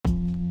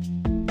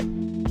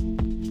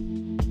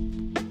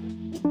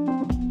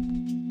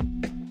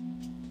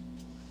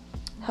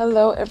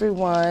Hello,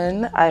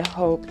 everyone. I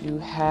hope you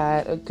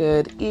had a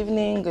good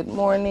evening, good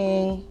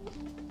morning.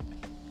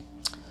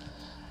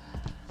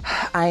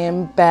 I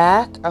am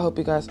back. I hope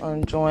you guys are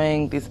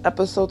enjoying these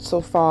episodes so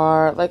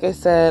far. Like I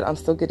said, I'm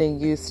still getting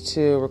used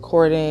to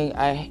recording.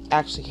 I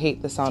actually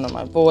hate the sound of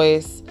my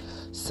voice.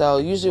 So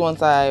usually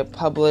once I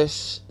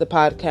publish the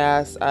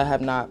podcast,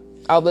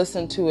 I'll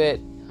listen to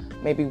it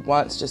maybe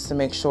once just to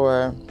make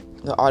sure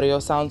the audio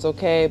sounds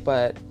okay,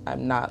 but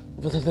I'm not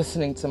really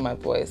listening to my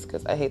voice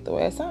because I hate the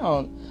way I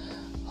sound.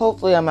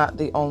 Hopefully I'm not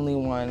the only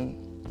one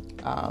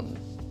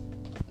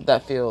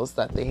that feels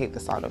that they hate the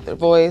sound of their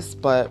voice,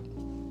 but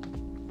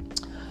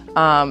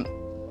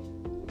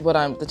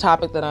the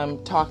topic that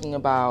I'm talking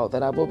about,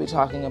 that I will be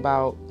talking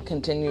about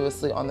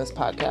continuously on this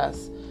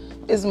podcast,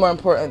 is more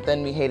important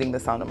than me hating the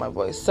sound of my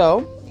voice.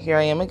 So here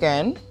I am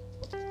again.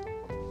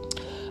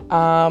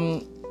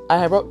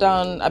 I've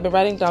been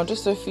writing down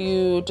just a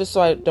few, just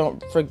so I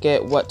don't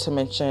forget what to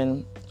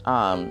mention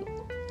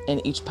in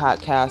each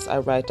podcast. I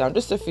write down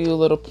just a few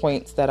little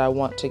points that I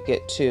want to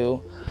get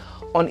to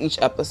on each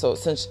episode,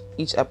 since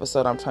each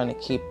episode I'm trying to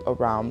keep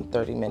around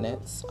 30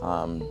 minutes.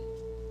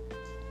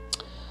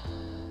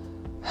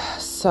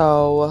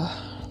 So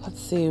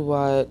let's see,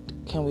 what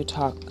can we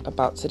talk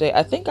about today?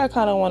 I think I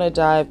kind of want to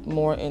dive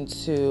more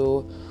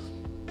into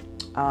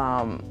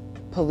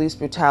police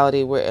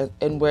brutality, where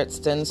it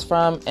stems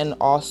from, and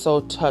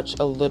also touch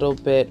a little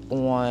bit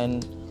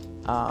on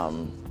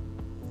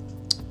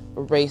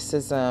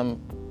racism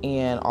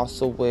and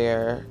also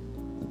where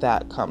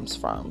that comes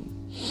from.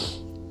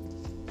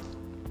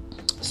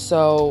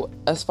 So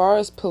as far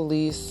as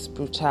police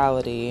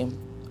brutality,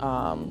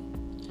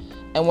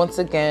 and once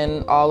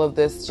again, all of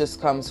this just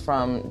comes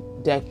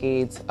from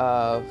decades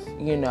of,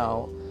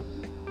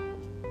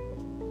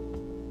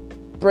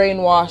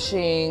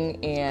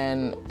 brainwashing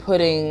and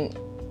putting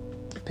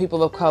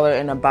people of color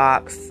in a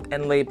box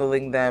and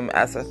labeling them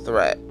as a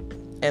threat.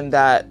 And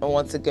that,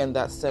 once again,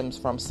 that stems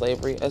from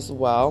slavery as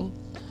well.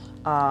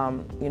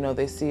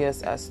 They see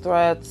us as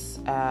threats,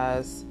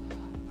 as,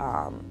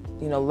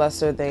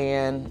 lesser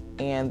than,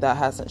 and that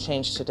hasn't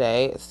changed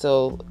today. It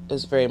still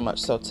is very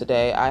much so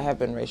today. I have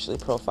been racially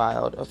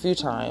profiled a few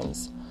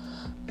times,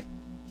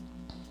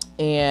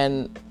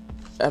 and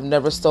I've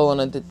never stolen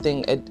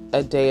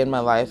a day in my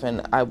life,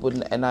 and I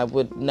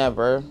would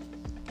never.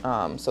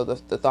 So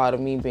the thought of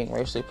me being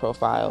racially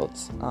profiled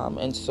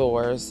in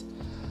stores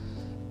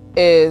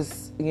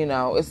is,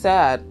 it's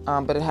sad,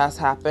 but it has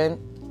happened.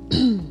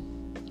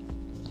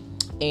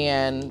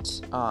 And,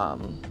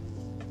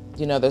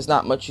 there's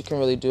not much you can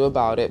really do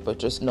about it, but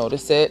just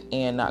notice it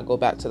and not go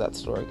back to that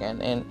store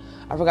again. And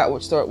I forgot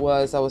which store it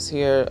was. I was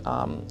here,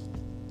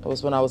 it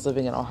was when I was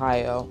living in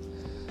Ohio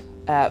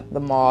at the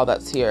mall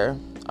that's here,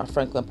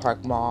 Franklin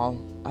Park Mall.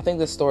 I think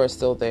the store is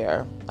still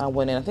there. I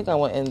went in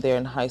there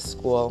in high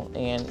school,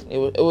 and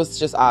it was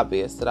just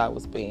obvious that I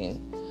was being,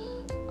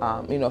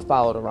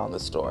 followed around the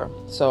store.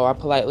 So I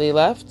politely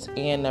left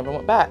and never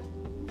went back.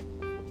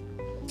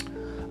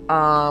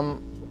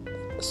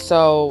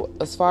 So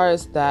as far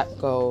as that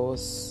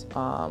goes,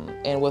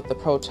 and with the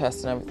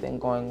protests and everything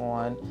going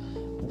on,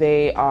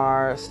 they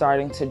are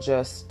starting to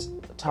just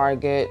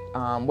target,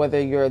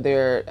 whether you're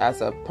there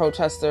as a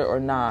protester or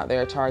not,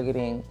 they're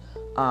targeting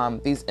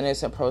these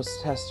innocent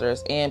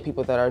protesters and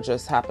people that are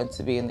just happen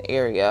to be in the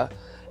area,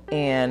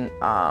 and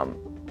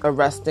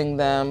arresting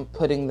them,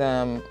 putting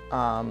them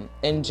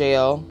in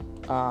jail.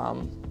 I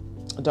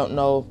don't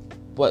know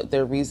what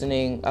their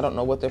reasoning, I don't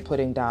know what they're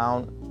putting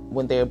down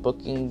when they're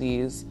booking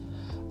these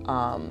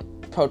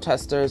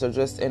protesters or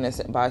just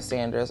innocent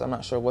bystanders. I'm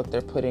not sure what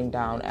they're putting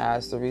down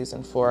as the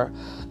reason for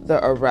the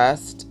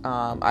arrest.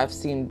 I've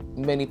seen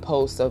many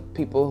posts of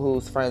people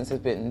whose friends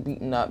have been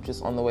beaten up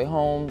just on the way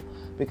home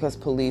because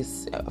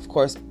police, of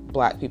course,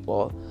 black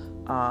people,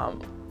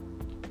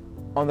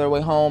 on their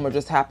way home or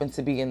just happened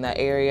to be in that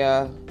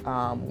area.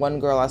 One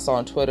girl I saw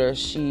on Twitter,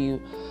 she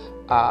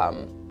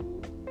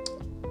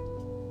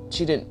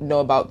didn't know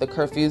about the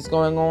curfews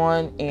going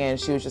on, and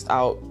she was just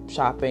out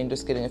shopping,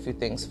 just getting a few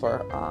things for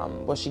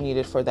what she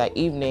needed for that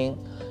evening,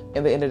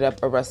 and they ended up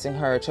arresting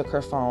her, took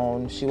her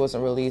phone. She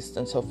wasn't released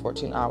until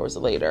 14 hours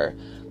later,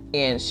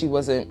 and she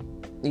wasn't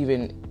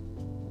even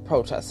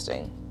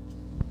protesting.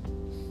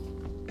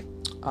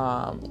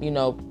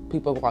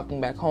 People walking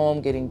back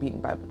home, getting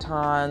beaten by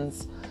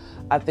batons.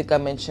 I think I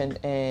mentioned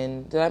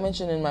did I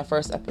mention in my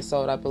first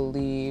episode, I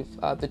believe,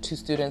 the two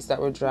students that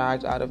were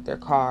dragged out of their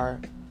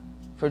car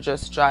for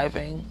just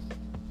driving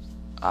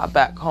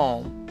back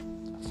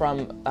home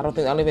from, I don't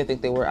even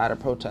think they were at a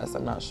protest.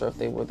 I'm not sure if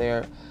they were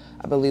there.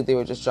 I believe they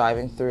were just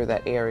driving through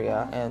that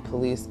area, and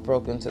police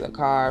broke into the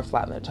car,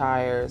 flattened their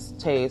tires,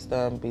 tased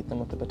them, beat them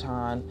with the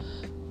baton.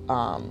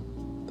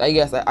 I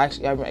guess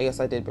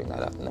I did bring that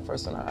up in the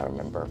first one. I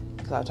remember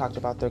because I talked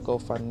about their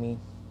GoFundMe,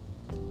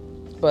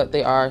 but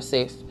they are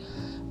safe.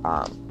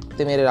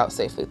 They made it out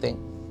safely, thank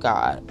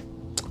God.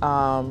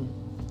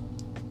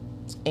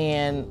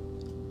 And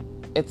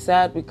it's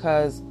sad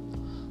because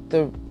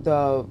the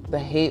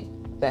hate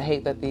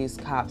that these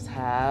cops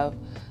have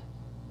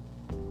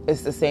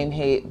is the same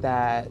hate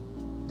that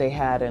they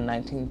had in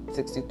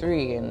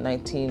 1963 and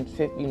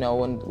 1950,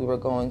 when we were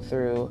going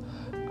through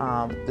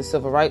the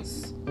civil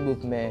rights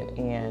movement,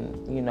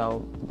 and,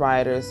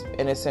 rioters,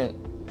 innocent,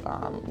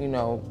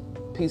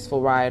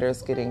 peaceful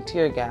rioters getting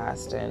tear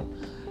gassed and,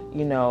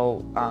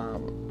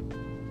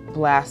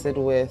 blasted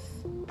with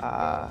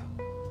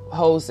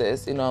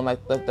hoses,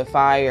 like the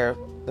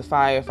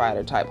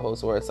firefighter type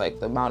hose, where it's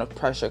like the amount of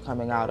pressure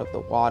coming out of the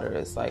water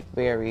is like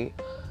very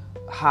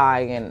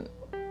high and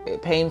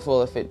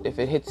painful if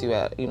it hits you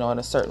at, in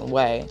a certain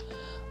way.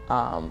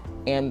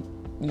 And,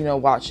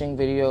 watching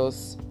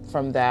videos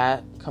from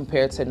that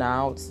compared to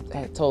now,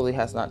 it totally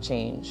has not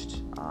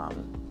changed.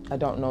 I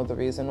don't know the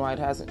reason why it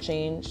hasn't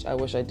changed. I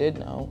wish I did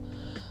know.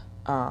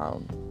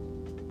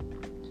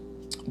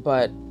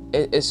 But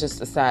it's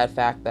just a sad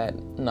fact that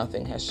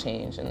nothing has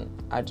changed, and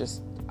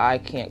I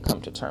can't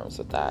come to terms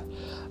with that.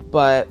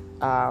 But,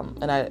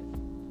 and I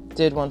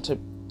did want to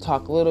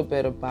talk a little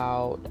bit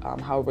about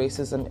how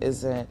racism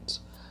isn't,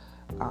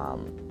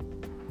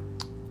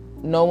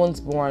 no one's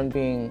born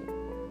being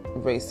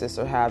racist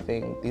or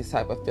having these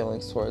type of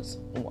feelings towards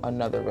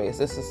another race.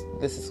 This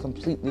is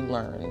completely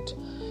learned,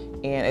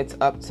 and it's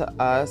up to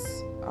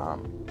us,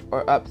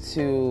 or up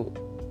to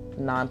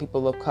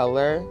non-people of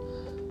color,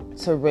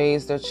 to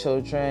raise their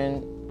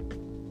children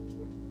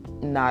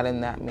not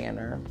in that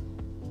manner.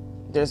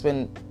 There's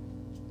been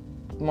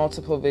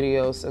multiple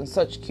videos, and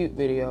such cute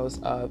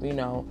videos of,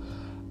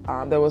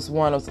 there was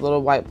one, it was a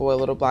little white boy, a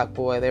little black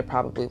boy. They're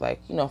probably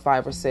like,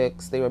 5 or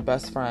 6. They were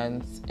best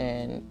friends,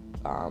 and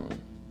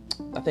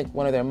I think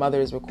one of their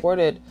mothers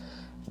recorded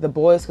the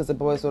boys, because the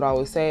boys would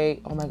always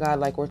say, "Oh my God,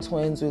 like we're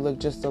twins, we look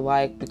just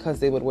alike," because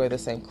they would wear the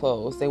same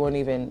clothes. They weren't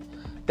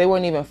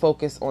even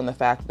focused on the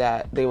fact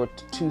that they were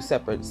two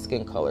separate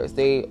skin colors.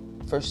 They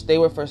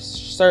were for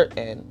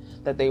certain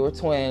that they were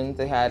twins.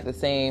 They had the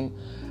same,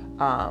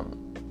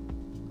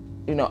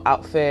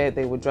 outfit.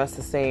 They would dress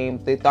the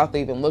same. They thought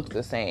they even looked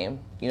the same,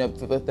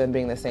 with them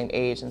being the same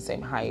age and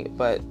same height.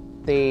 But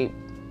they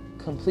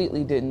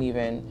completely didn't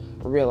even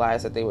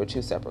realize that they were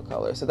two separate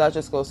colors. So that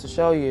just goes to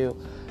show you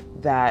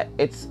that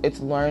it's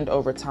learned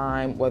over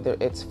time, whether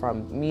it's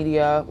from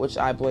media, which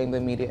I blame the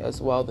media as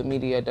well. The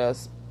media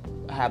does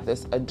have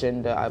this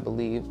agenda, I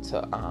believe,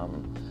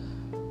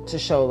 to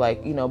show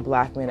like,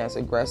 black men as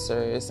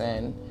aggressors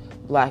and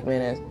black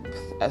men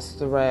as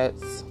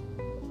threats.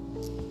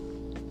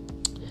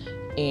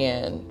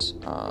 And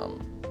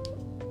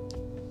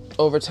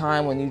over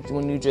time,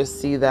 when you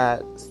just see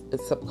that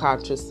it's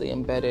subconsciously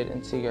embedded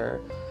into your,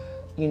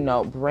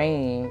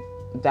 brain,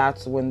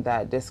 that's when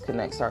that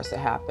disconnect starts to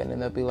happen.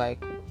 And they'll be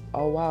like,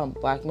 "Oh wow,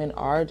 black men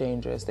are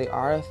dangerous. They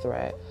are a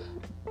threat."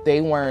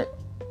 They weren't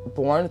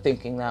born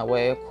thinking that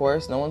way. Of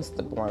course, no one's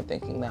born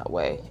thinking that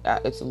way.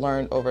 It's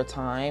learned over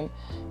time,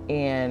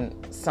 and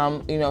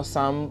some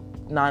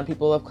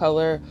non-people of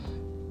color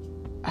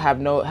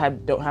don't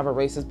have a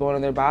racist bone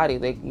in their body.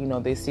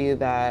 They see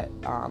that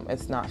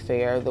it's not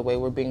fair the way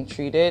we're being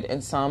treated,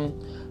 and some,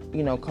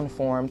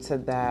 conform to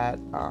that.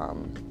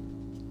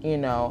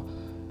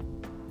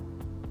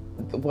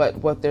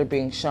 What they're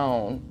being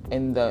shown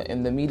in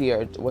the media,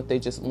 or what they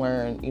just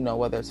learn,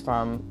 whether it's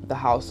from the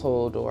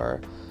household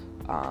or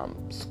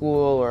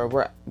school or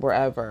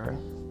wherever,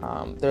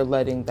 they're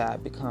letting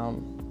that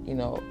become,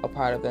 a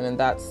part of them. And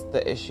that's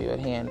the issue at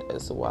hand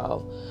as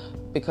well,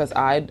 because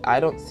I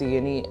don't see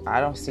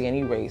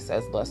any race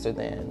as lesser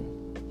than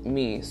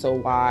me. So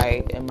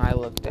why am I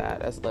looked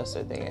at as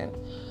lesser than?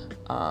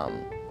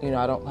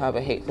 I don't have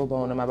a hateful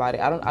bone in my body.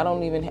 I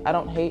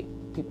don't hate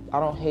people. I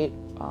don't hate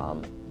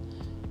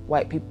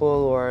white people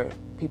or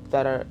people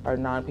that are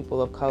non-people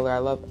of color. I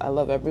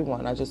love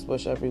everyone. I just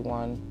wish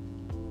everyone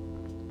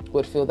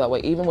would feel that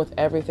way. Even with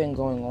everything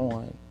going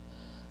on,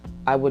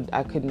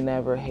 I could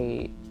never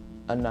hate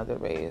another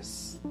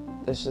race.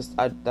 That's just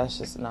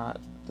not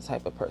the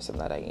type of person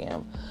that I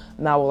am.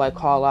 Now, will I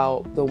call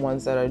out the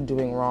ones that are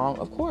doing wrong?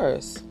 Of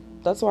course.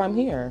 That's why I'm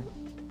here.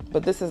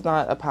 But this is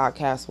not a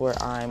podcast where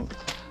I'm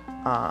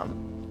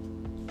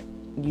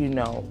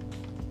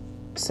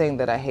saying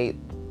that I hate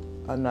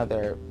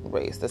another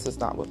race. This is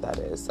not what that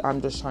is.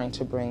 I'm just trying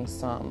to bring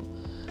some,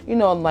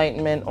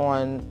 enlightenment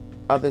on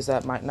others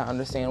that might not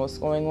understand what's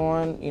going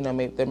on.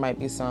 Maybe there might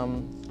be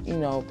some,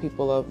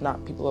 people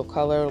of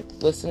color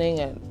listening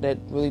and that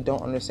really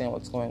don't understand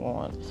what's going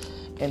on.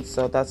 And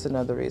so that's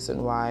another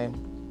reason why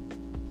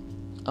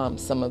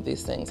some of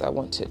these things I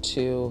wanted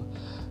to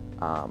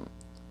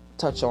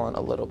touch on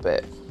a little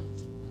bit.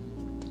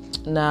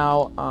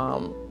 Now,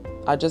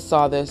 I just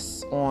saw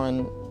this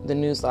on the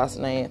news last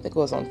night. I think it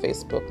was on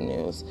Facebook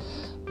News.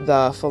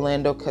 The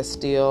Philando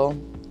Castile,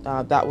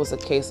 that was a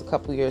case a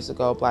couple years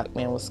ago. A black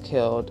man was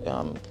killed,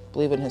 I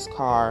believe in his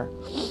car.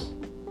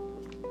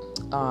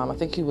 I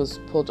think he was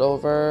pulled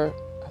over.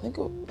 I think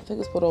he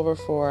was pulled over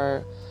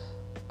for,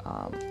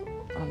 I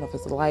don't know if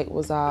his light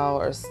was out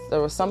or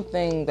there was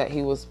something that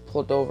he was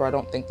pulled over. I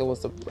don't think there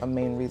was a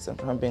main reason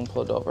for him being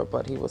pulled over,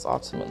 but he was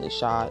ultimately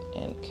shot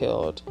and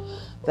killed.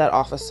 That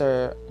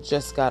officer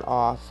just got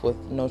off with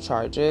no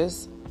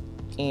charges.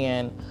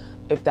 And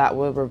if that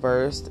were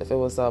reversed, if it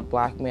was a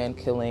black man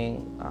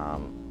killing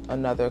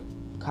another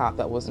cop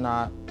that was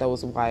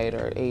white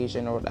or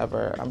Asian or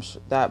whatever, I'm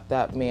sure that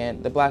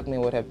the black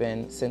man would have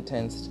been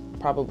sentenced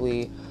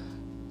probably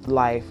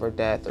life or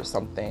death or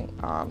something.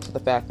 So the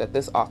fact that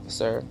this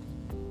officer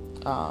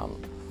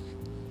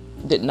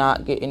did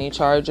not get any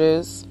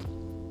charges,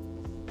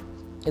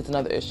 it's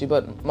another issue.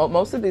 But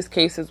most of these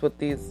cases with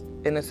these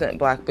innocent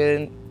black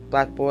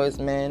boys,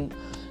 men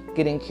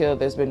getting killed,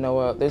 there's been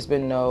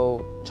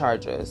no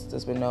charges,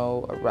 there's been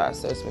no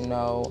arrests, there's been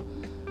no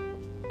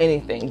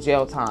anything,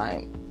 jail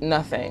time,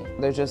 nothing.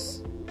 They're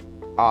just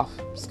off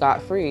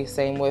scot-free.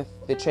 Same with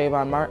the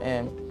Trayvon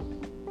Martin.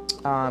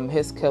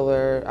 His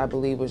killer, I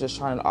believe, was just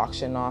trying to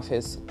auction off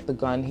the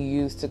gun he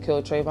used to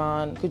kill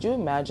Trayvon. Could you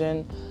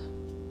imagine,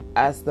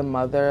 as the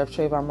mother of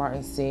Trayvon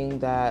Martin, seeing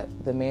that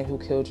the man who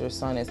killed your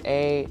son is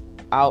A,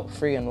 out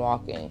free and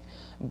walking,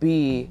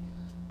 B,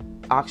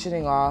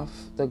 auctioning off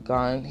the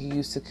gun he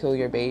used to kill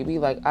your baby?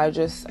 Like, I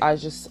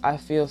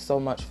feel so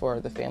much for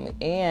the family.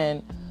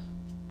 And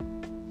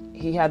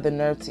he had the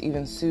nerve to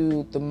even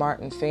sue the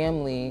Martin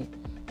family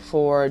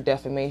for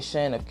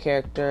defamation of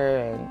character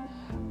and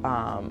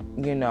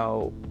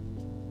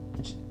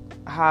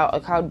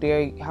how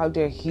dare you're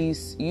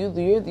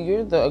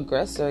the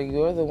aggressor,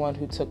 you're the one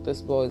who took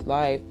this boy's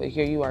life, but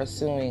here you are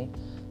suing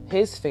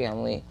his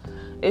family.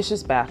 It's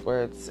just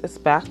backwards.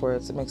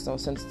 It makes no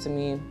sense to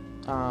me.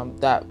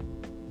 That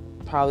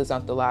probably is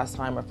not the last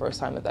time or first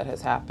time that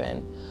has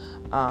happened,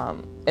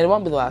 and it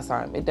won't be the last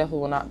time. It definitely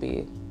will not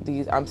be.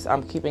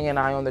 I'm keeping an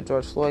eye on the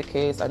George Floyd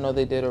case. I know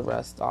they did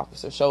arrest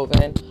Officer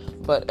Chauvin,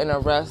 but an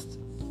arrest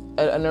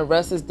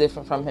is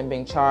different from him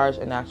being charged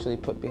and actually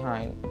put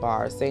behind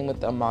bars. Same with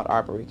the Ahmaud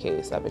Arbery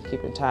case. I've been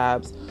keeping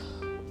tabs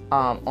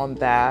on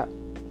that.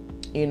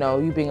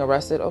 You being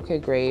arrested, okay,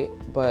 great,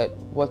 but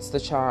what's the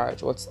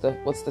charge? What's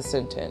the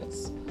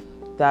sentence?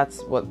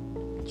 That's what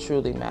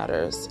truly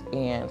matters.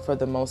 And for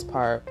the most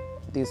part,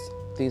 these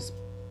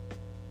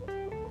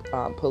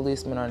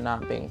policemen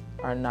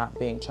are not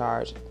being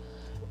charged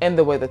in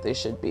the way that they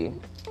should be.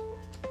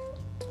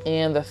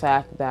 And the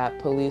fact that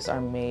police are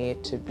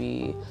made to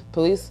be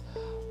police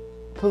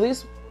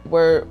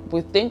where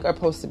we think are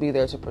supposed to be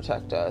there to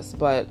protect us,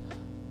 but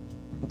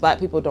black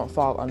people don't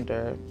fall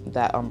under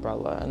that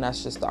umbrella, and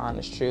that's just the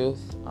honest truth.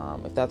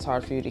 If that's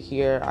hard for you to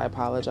hear, I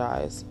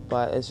apologize,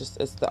 but it's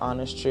the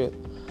honest truth.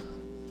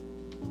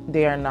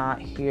 They are not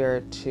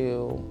here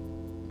to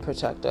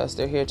protect us.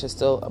 They're here to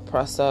still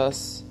oppress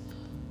us,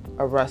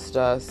 arrest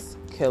us,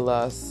 kill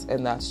us,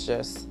 and that's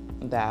just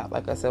that.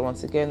 Like I said,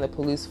 once again, the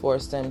police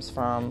force stems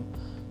from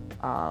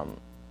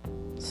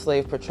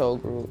slave patrol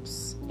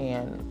groups,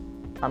 and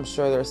I'm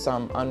sure there's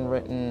some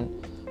unwritten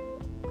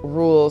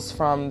rules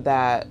from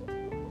that,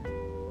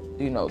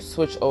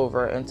 switch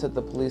over into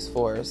the police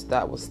force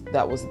that was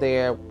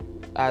there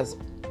as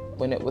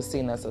when it was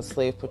seen as a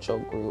slave patrol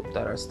group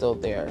that are still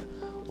there,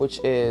 which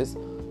is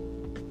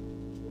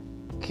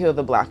kill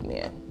the black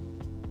man.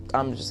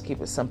 I'm just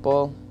keep it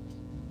simple.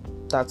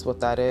 That's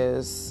what that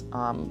is.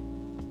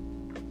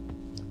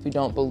 If you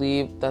don't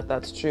believe that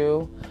that's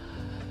true,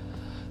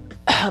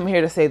 I'm here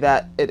to say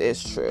that it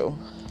is true.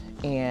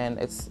 And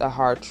it's a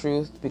hard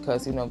truth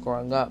because,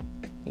 growing up,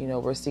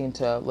 we're seen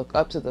to look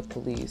up to the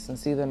police and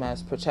see them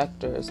as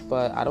protectors,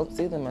 but I don't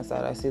see them as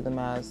that. I see them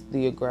as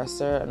the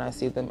aggressor, and I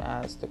see them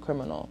as the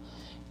criminal.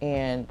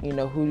 And,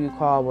 who do you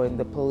call when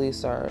the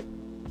police are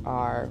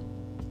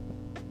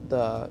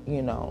the, if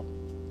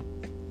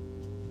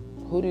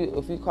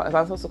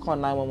I'm supposed to call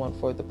 911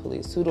 for the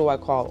police, who do I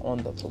call on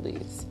the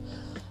police?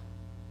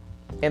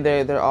 And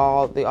they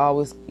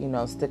always,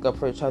 stick up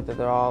for each other.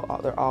 They're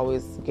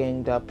always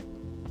ganged up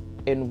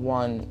in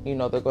one,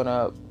 they're going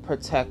to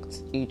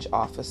protect each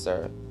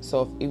officer.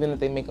 So even if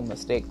they make a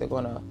mistake, they're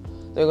going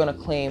to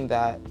claim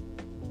that,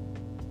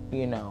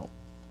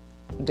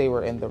 they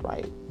were in the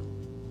right.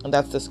 And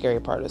that's the scary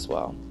part as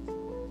well.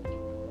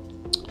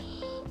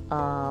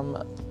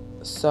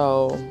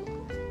 So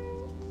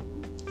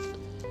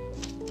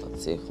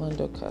let's see,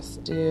 Philando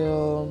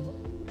Castile.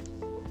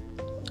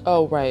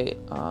 Oh, right.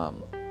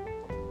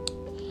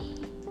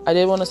 I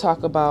did want to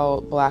talk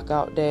about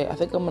Blackout Day. I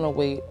think I'm going to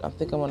wait. I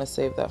think I'm going to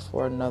save that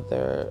for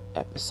another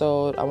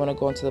episode. I want to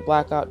go into the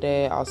Blackout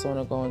Day. I also want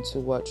to go into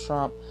what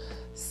Trump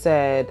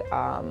said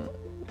a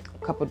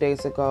couple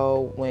days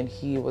ago when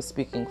he was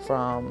speaking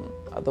from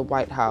the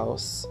White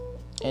House,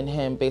 and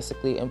him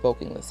basically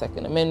invoking the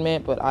Second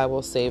Amendment. But I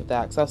will save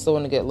that because I still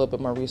want to get a little bit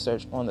more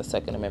research on the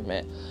Second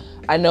Amendment.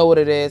 I know what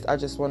it is. I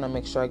just want to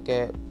make sure I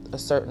get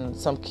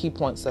some key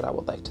points that I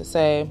would like to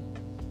say.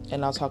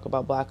 And I'll talk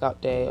about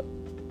Blackout Day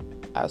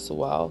as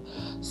well.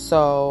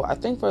 So I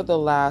think for the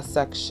last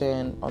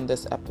section on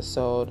this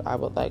episode, I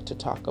would like to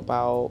talk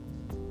about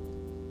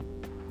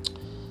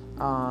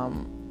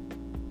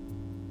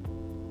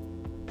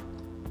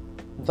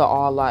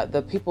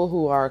the people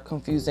who are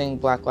confusing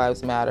Black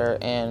Lives Matter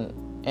and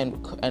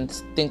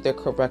think they're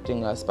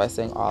correcting us by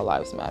saying all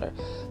lives matter.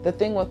 The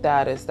thing with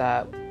that is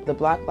that the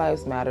Black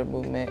Lives Matter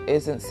movement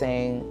isn't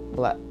saying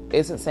Black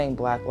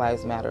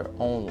Lives Matter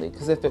only.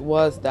 Because if it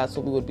was, that's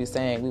what we would be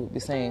saying. We would be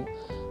saying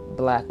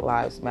Black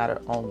Lives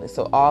Matter only.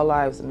 So all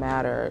lives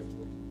matter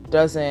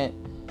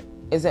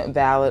isn't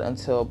valid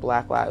until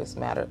Black Lives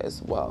Matter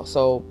as well.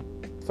 So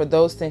for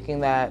those thinking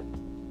that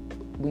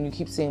when you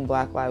keep seeing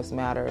Black Lives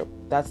Matter,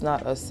 that's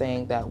not us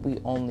saying that we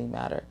only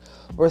matter.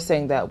 We're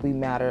saying that we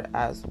matter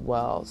as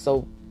well.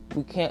 So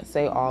we can't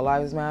say all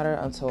lives matter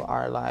until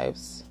our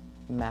lives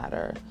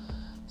matter.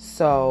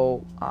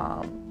 So,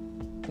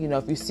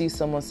 if you see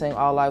someone saying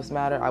all lives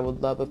matter, I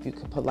would love if you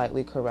could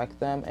politely correct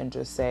them and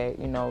just say,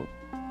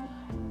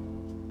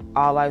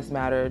 all lives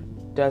matter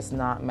does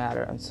not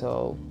matter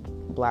until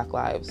Black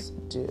lives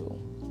do.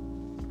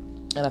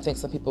 And I think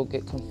some people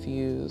get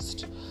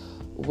confused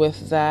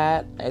with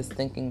that as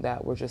thinking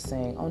that we're just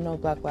saying, oh no,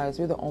 Black lives,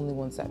 we're the only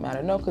ones that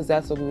matter. No, because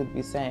that's what we would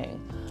be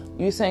saying.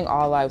 You saying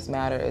all lives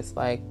matter, it's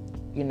like,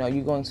 you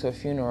going to a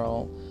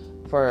funeral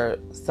for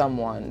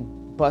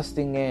someone,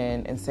 busting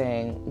in and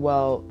saying,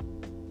 well,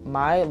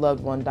 my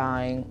loved one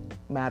dying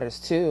matters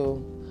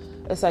too.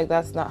 It's like,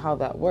 that's not how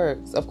that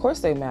works. Of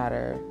course they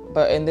matter,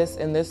 but in this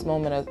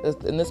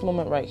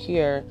moment right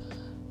here,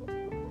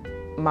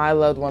 my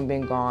loved one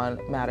being gone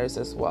matters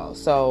as well.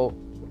 So,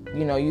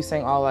 you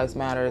saying all lives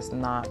matter is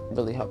not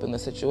really helping the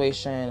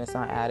situation. It's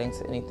not adding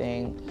to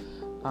anything.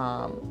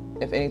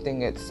 If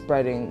anything, it's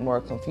spreading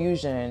more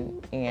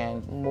confusion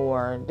and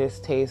more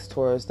distaste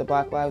towards the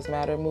Black Lives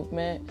Matter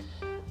movement,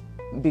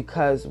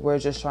 because we're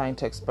just trying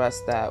to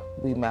express that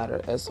we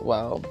matter as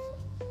well.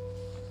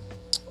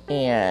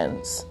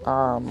 And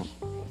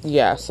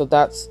so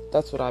that's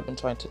what I've been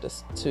trying to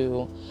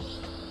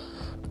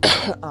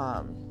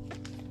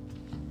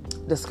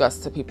discuss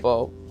to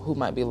people who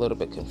might be a little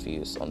bit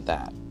confused on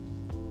that.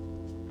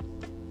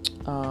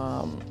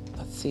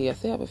 Let's see, I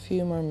think I have a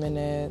few more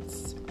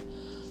minutes.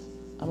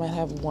 I might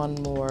have one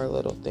more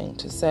little thing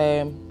to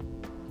say.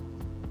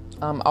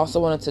 I also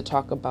wanted to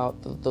talk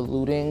about the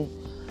looting.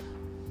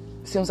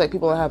 Seems like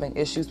people are having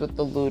issues with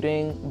the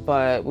looting,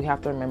 but we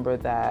have to remember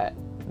that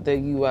the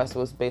U.S.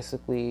 was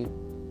basically,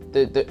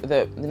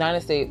 the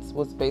United States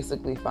was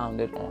basically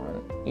founded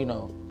on,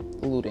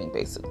 looting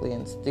basically,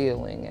 and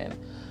stealing and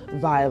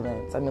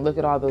violence. I mean, look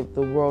at all the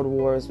world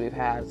wars we've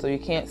had. So you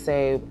can't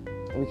say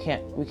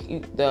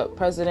the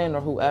president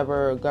or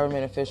whoever,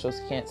 government officials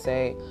can't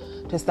say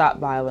to stop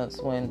violence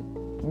when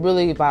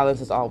really violence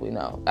is all we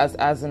know. As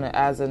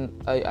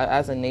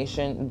a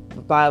nation,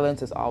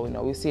 violence is all we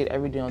know. We see it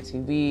every day on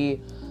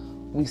TV.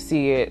 We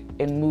see it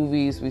in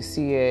movies. We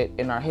see it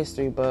in our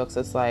history books.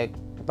 It's like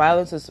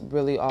violence is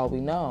really all we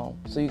know.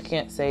 So you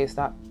can't say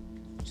stop,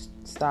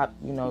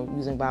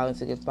 using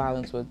violence against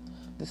violence with,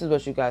 this is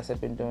what you guys have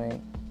been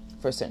doing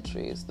for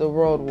centuries. The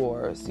world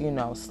wars,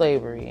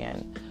 slavery,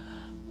 and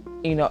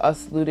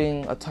us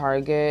looting a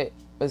Target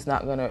is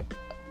not gonna,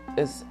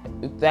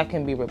 that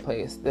can be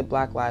replaced. The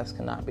Black lives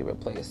cannot be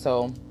replaced.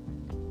 So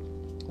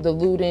the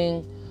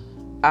looting,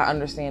 I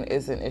understand,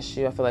 is an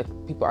issue. I feel like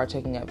people are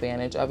taking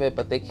advantage of it,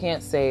 but they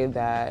can't say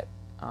that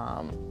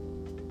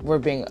we're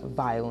being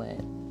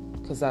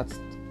violent, because that's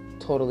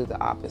totally the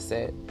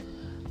opposite.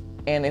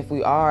 And if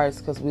we are, it's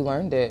because we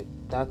learned it.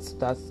 That's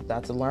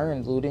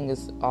learned. Looting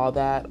is all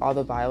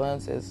the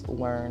violence is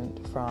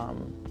learned from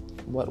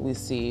what we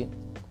see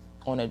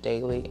on a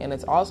daily. And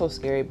it's also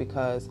scary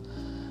because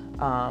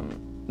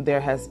there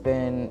has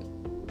been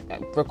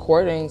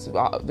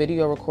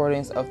video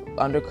recordings of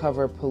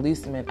undercover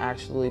policemen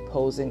actually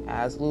posing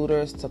as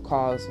looters to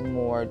cause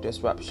more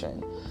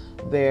disruption.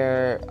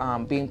 They're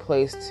being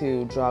placed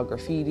to draw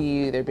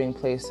graffiti. They're being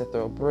placed to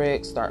throw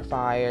bricks, start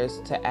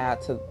fires, to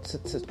add to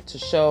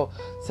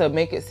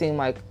make it seem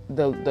like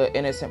the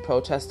innocent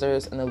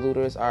protesters and the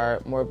looters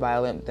are more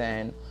violent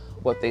than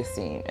what they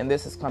seem. And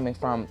this is coming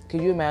from,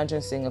 could you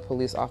imagine seeing a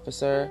police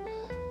officer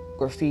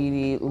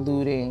graffiti,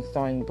 looting,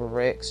 throwing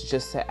bricks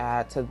just to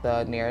add to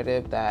the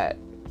narrative that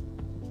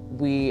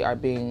we are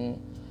being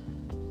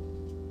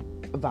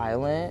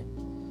violent?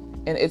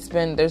 And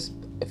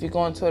if you go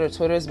on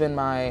Twitter's been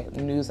my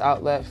news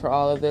outlet for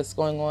all of this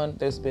going on.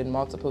 There's been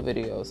multiple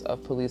videos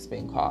of police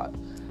being caught,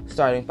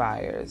 starting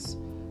fires,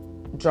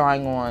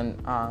 drawing on,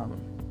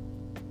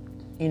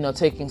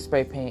 taking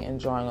spray paint and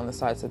drawing on the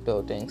sides of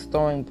buildings,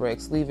 throwing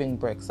bricks, leaving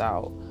bricks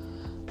out.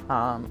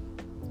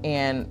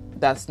 And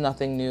that's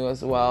nothing new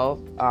as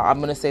well. I'm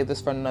going to save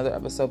this for another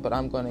episode, but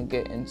I'm going to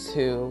get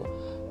into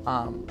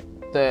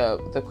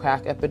the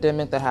crack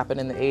epidemic that happened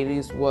in the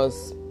 80s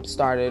was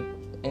started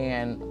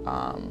and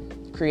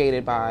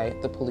created by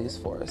the police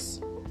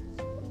force.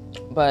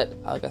 But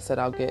like I said,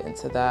 I'll get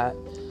into that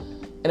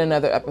in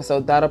another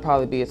episode. That'll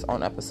probably be its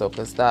own episode,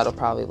 because that'll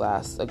probably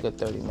last a good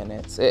 30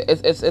 minutes.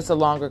 It's a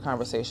longer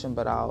conversation,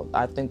 but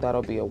I think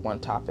that'll be a one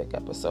topic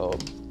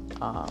episode.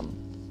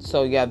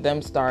 So yeah,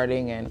 them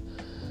starting and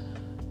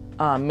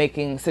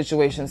making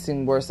situations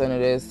seem worse than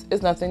it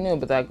is nothing new,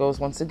 but that goes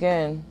once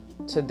again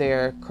to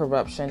their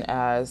corruption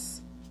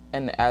as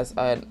and as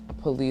a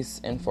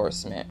police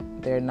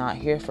enforcement. They're not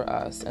here for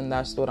us, and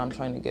that's what I'm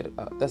trying to get.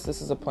 This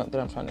is a point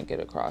that I'm trying to get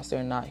across.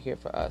 They're not here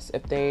for us.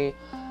 If they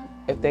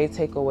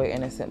take away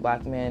innocent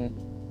black men,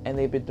 and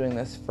they've been doing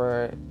this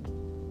for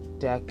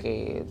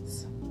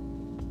decades,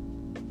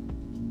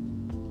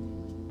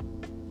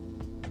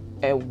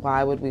 and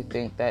why would we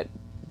think that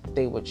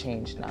they would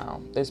change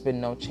now? There's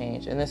been no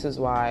change, and this is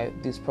why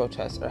these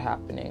protests are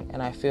happening.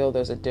 And I feel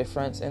there's a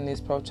difference in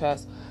these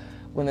protests.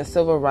 When the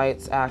Civil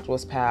Rights Act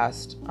was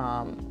passed,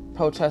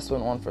 protests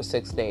went on for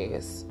 6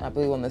 days. I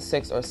believe on the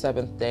 6th or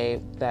 7th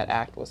day that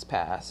act was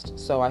passed.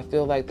 So I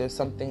feel like there's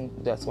something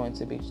that's going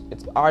to be,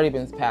 it's already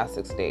been past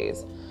 6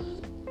 days,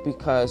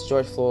 because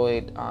George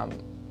Floyd,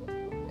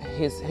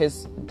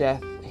 his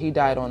death, he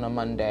died on a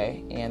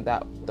Monday, and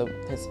that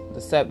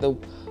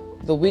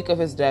the week of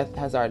his death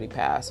has already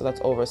passed. So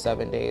that's over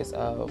 7 days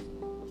of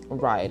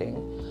rioting.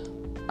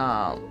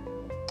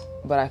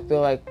 But I feel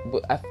like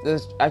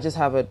I just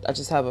have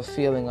a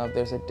feeling of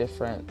there's a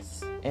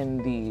difference in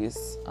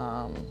these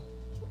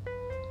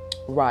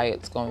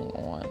riots going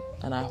on,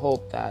 and I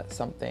hope that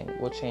something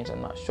will change.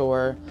 I'm not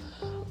sure,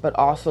 but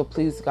also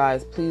please,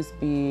 guys, please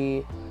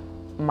be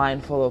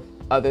mindful of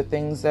other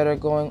things that are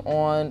going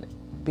on,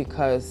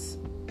 because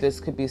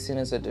this could be seen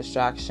as a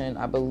distraction.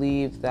 I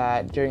believe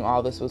that during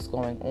all this was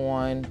going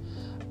on,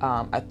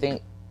 I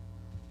think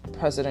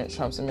President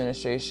Trump's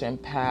administration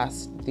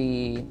passed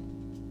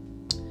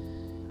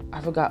I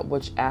forgot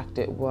which act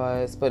it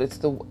was, but it's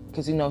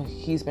because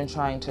he's been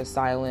trying to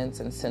silence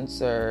and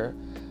censor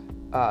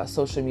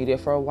social media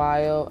for a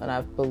while, and I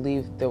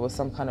believe there was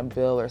some kind of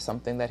bill or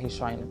something that he's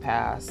trying to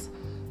pass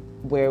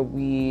where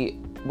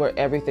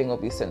everything will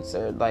be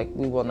censored. Like,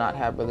 we will not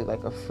have really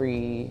like a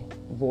free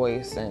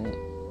voice and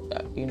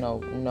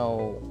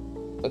no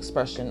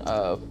expression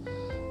of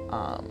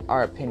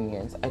our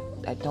opinions.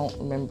 I don't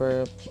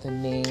remember the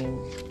name.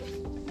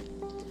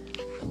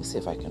 Let me see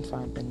if I can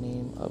find the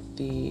name of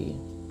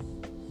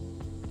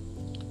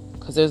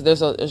because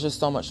there's just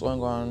so much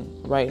going on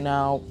right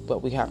now,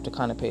 but we have to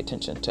kind of pay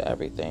attention to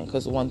everything,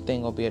 because one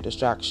thing will be a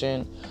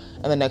distraction,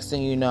 and the next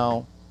thing you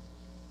know,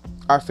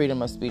 our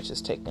freedom of speech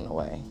is taken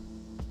away.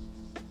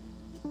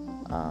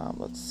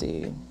 Let's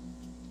see.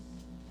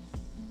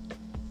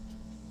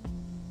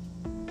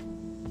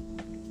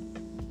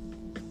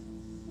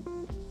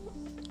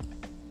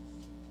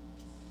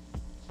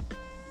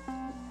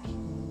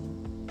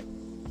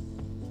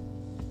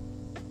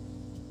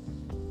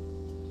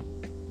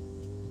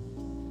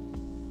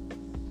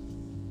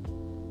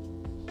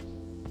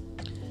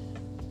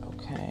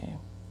 Okay.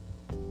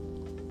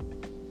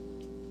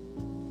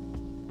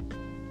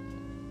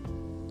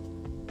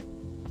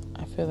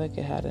 I feel like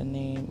it had a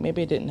name.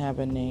 Maybe it didn't have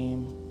a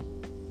name.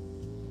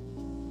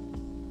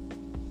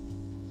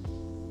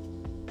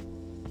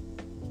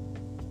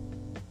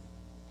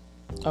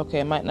 Okay,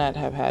 it might not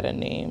have had a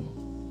name,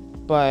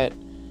 but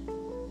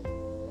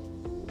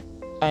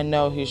I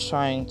know he's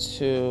trying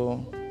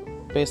to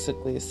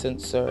basically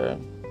censor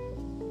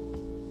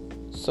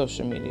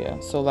social media.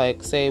 So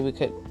like, say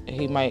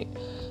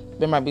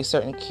there might be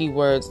certain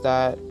keywords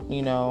that,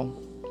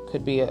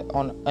 could be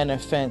on an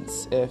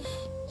offense if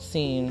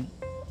seen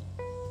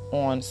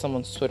on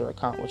someone's Twitter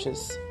account, which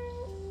is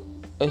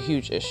a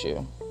huge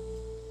issue.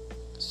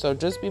 So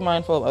just be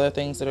mindful of other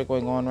things that are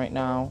going on right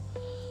now.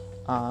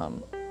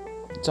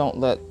 Don't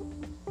let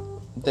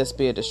this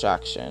be a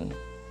distraction,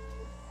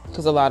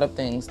 because a lot of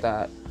things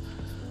that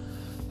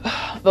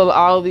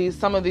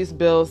some of these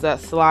bills that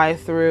slide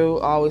through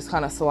always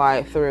kind of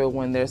slide through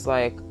when there's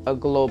like a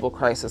global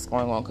crisis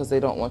going on, because they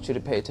don't want you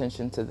to pay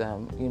attention to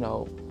them,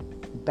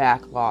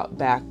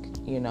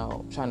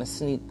 trying to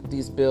sneak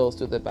these bills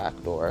through the back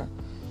door.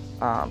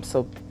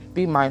 So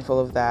be mindful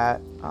of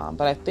that.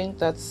 But I think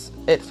that's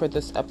it for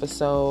this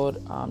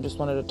episode. Just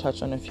wanted to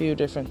touch on a few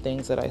different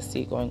things that I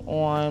see going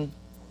on.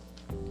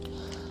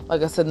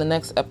 Like I said, the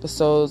next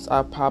episodes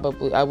I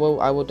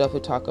will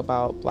definitely talk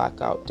about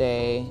Blackout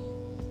Day.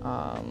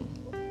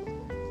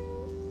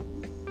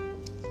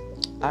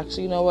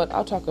 Actually, you know what?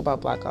 I'll talk about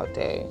Blackout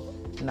Day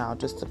now,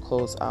 just to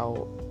close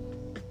out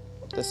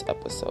this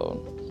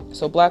episode.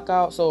 So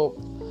Blackout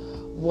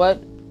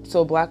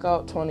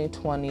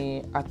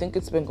 2020, I think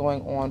it's been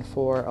going on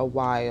for a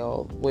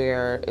while,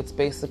 where it's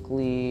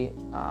basically,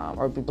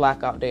 or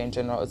Blackout Day in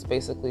general, it's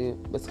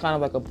kind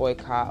of like a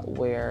boycott,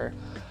 where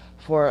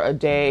for a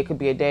day, it could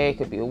be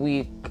a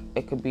week,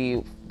 it could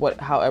be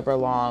however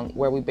long,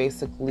 where we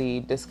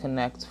basically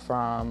disconnect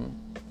from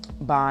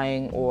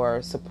buying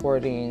or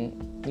supporting,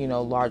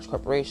 large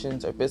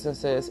corporations or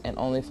businesses, and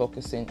only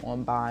focusing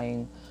on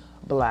buying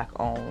Black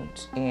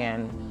owned.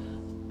 And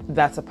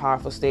that's a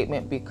powerful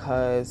statement,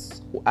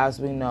 because as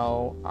we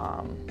know,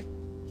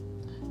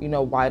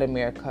 white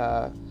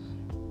America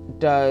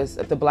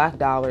the Black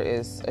dollar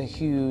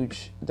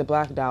the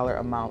Black dollar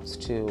amounts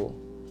to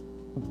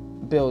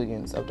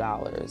billions of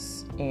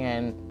dollars,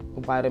 and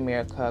white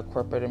America,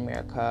 corporate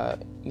America,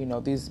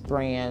 these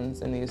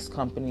brands and these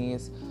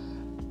companies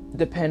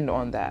depend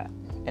on that.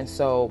 And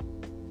so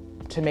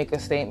to make a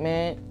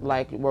statement,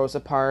 like Rosa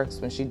Parks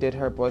when she did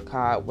her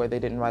boycott where they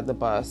didn't ride the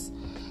bus,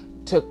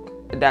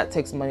 that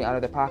takes money out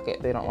of their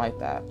pocket. They don't like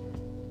that.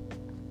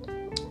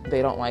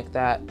 They don't like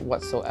that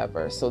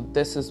whatsoever. So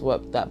this is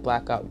what that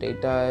Blackout Day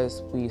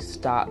does. We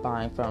stop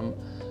buying from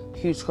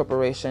huge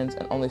corporations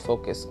and only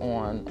focus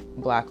on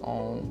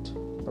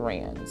Black-owned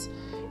brands.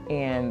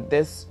 And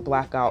this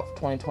Blackout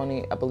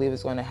 2020, I believe,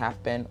 is going to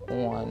happen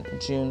on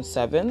June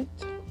 7th,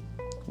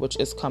 which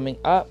is coming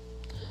up.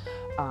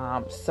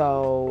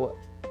 So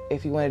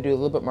if you want to do a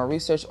little bit more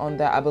research on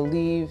that, I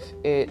believe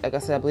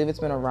it's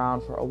been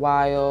around for a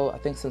while. I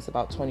think since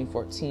about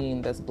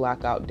 2014, this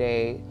Blackout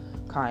Day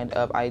kind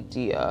of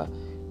idea.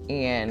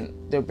 And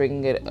they're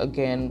bringing it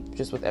again,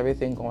 just with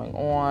everything going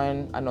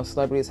on. I know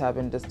celebrities have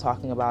been just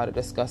talking about it,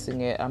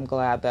 discussing it. I'm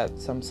glad that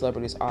some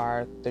celebrities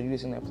they're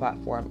using their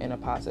platform in a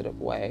positive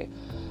way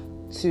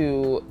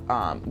to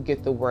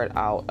get the word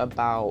out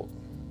about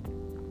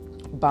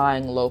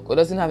buying local. It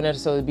doesn't have to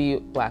necessarily be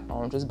Black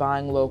owned, just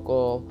buying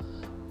local.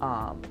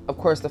 Of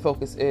course, the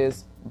focus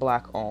is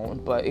Black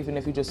owned, but even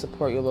if you just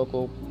support your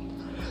local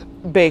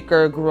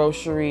baker,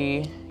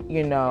 grocery,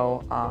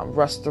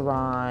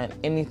 restaurant,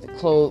 anything,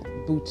 clothes,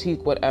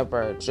 boutique,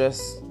 whatever, it's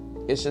just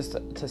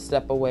to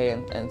step away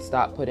and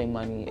stop putting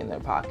money in their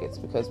pockets,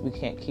 because we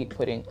can't keep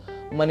putting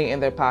money in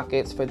their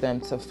pockets for them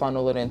to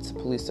funnel it into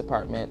police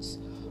departments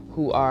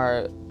who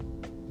are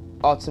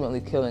ultimately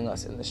killing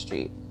us in the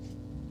street.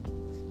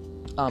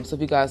 So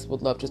if you guys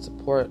would love to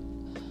support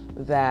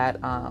that,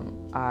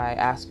 I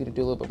ask you to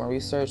do a little bit more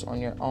research on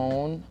your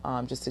own,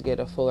 just to get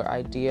a fuller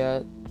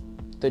idea.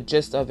 The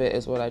gist of it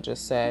is what I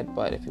just said,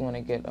 but if you want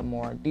to get a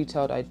more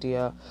detailed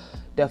idea,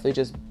 definitely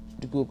just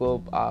Google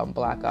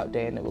Blackout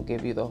Day and it will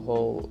give you the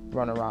whole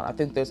runaround. I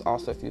think there's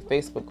also a few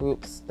Facebook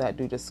groups that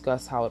do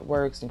discuss how it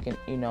works. You can,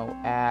 you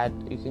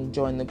can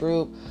join the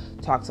group,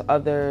 talk to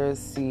others,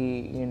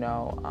 see,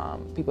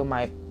 people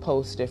might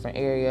post different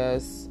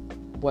areas,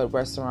 what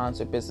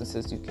restaurants or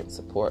businesses you can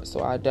support.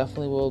 So I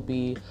definitely will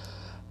be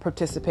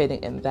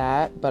participating in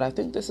that. But I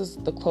think this is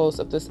the close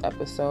of this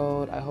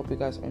episode. I hope you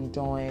guys are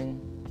enjoying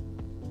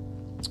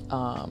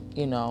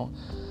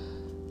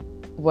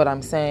what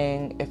I'm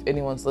saying. If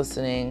anyone's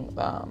listening,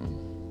 I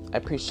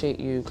appreciate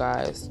you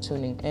guys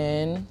tuning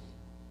in,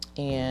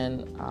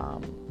 and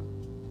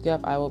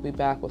I will be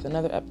back with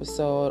another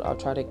episode. I'll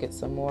try to get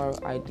some more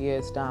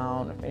ideas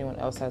down. If anyone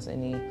else has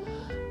any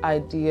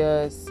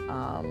ideas,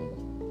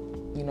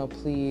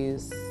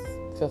 please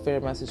feel free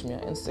to message me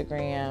on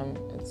Instagram.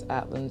 It's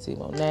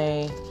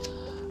 @LindsayMonet.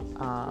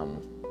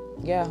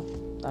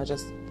 I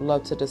just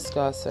love to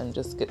discuss and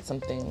just get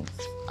some things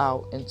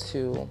out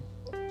into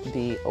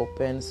the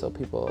open so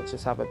people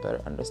just have a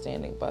better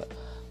understanding. But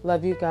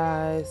love you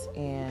guys,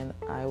 and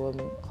I will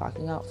be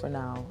clocking out for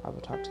now. I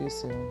will talk to you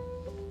soon.